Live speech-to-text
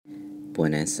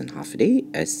Buenas and Hafide,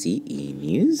 SCE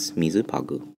News, Mizu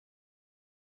Pagu.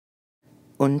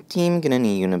 Un team gina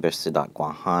ni Universidad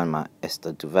Guahan ma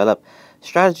esta develop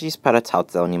strategies para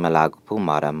tautau ni malago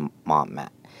pumara mamet.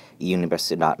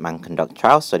 Universidad man conduct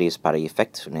trial studies para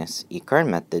effectiveness y current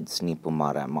methods ni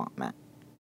pumara mamet.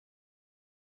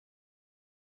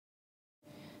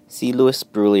 Si Louis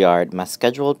Brouillard mas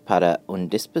scheduled para un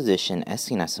disposition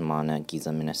esta semana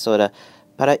Giza, Minnesota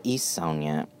para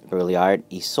isaunia Brouillard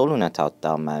y soluna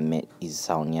tautau ma mit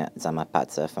isaunia zama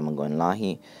patsa famagon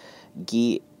lahi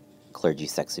gi clergy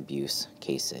sex abuse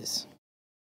cases.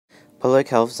 Public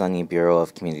Health Zani Bureau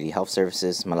of Community Health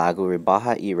Services Malago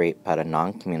ribaha y rate para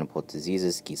non-communicable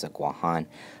diseases Giza Guahan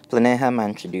planeja ma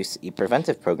introduce y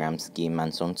preventive programs gi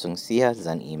mansonsungsia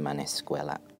zan y man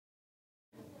escuela.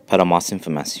 Para más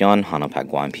información,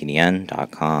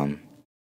 hanapaguanpdn.com.